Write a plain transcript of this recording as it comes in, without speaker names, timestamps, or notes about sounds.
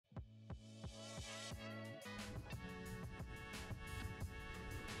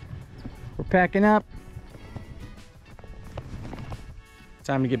We're packing up.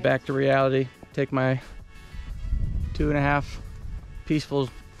 Time to get back to reality. Take my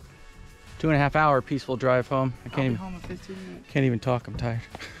 2.5 hour peaceful drive home. I can't even talk, I'm tired.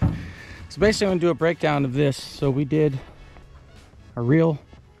 So basically I'm gonna do a breakdown of this. So we did a real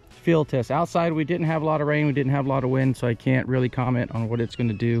field test. Outside we didn't have a lot of rain, we didn't have a lot of wind, so I can't really comment on what it's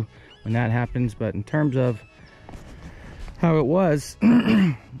gonna do when that happens. But in terms of how it was,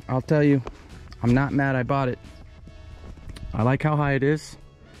 I'll tell you, I'm not mad I bought it. I like how high it is.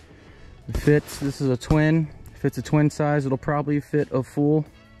 It fits. This is a twin. If it's a twin size, it'll probably fit a full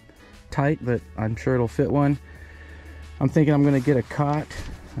tight, but I'm sure it'll fit one. I'm thinking I'm gonna get a cot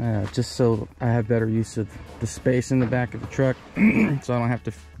just so I have better use of the space in the back of the truck so I don't have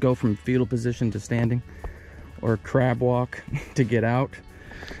to go from fetal position to standing or crab walk to get out.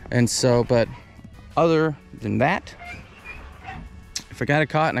 And so, but other than that, if I got a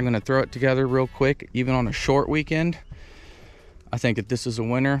cot and I'm gonna throw it together real quick, even on a short weekend, I think that this is a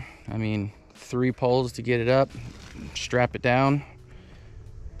winner. I mean, 3 poles to get it up, strap it down.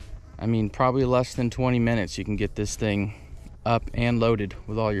 I mean, probably less than 20 minutes you can get this thing up and loaded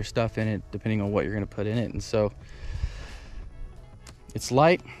with all your stuff in it, depending on what you're gonna put in it. And so it's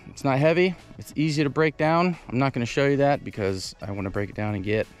light, it's not heavy, it's easy to break down. I'm not gonna show you that because I wanna break it down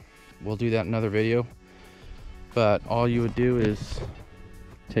and we'll do that in another video. But all you would do is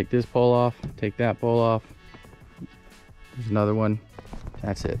take this pole off, take that pole off. There's another one.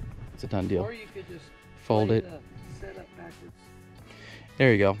 That's it. It's a done deal. Or you could just fold it. Set up backwards.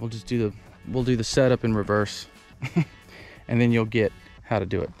 There you go. We'll do the setup in reverse, and then you'll get how to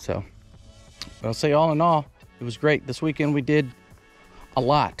do it. So I'll say all in all, it was great. This weekend we did a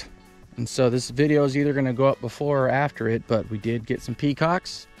lot, and so this video is either going to go up before or after it. But we did get some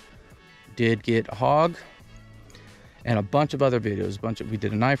peacocks, did get a hog, and a bunch of other videos. We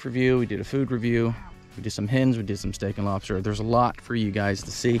did a knife review, we did a food review. We did some hens, we did some steak and lobster. There's a lot for you guys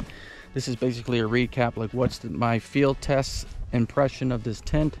to see. This is basically a recap, like what's my field test impression of this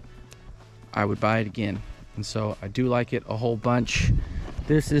tent. I would buy it again. And so I do like it a whole bunch.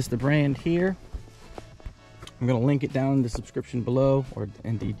 This is the brand here. I'm gonna link it down in the description below, or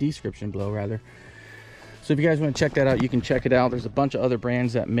in the description below rather. So if you guys wanna check that out, you can check it out. There's a bunch of other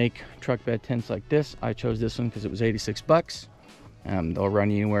brands that make truck bed tents like this. I chose this one because it was 86 bucks. They'll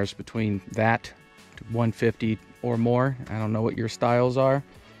run you anywhere between that 150 or more. I don't know what your styles are,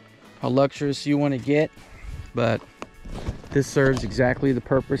 how luxurious you want to get, but this serves exactly the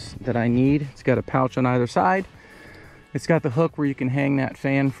purpose that I need. It's got a pouch on either side. It's got the hook where you can hang that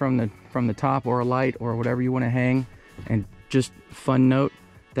fan from the top, or a light, or whatever you want to hang. And just fun note,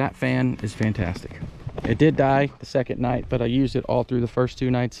 that fan is fantastic. It did die the second night, but I used it all through the first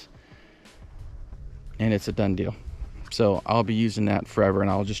 2 nights, and it's a done deal. So I'll be using that forever, and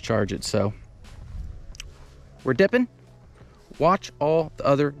I'll just charge it. So we're dipping. Watch all the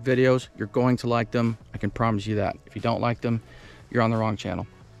other videos. You're going to like them. I can promise you that. If you don't like them, you're on the wrong channel.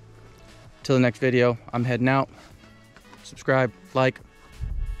 Till the next video, I'm heading out. Subscribe, like.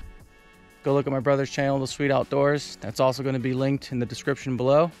 Go look at my brother's channel, The Sweet Outdoors. That's also going to be linked in the description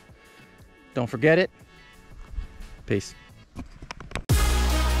below. Don't forget it. Peace.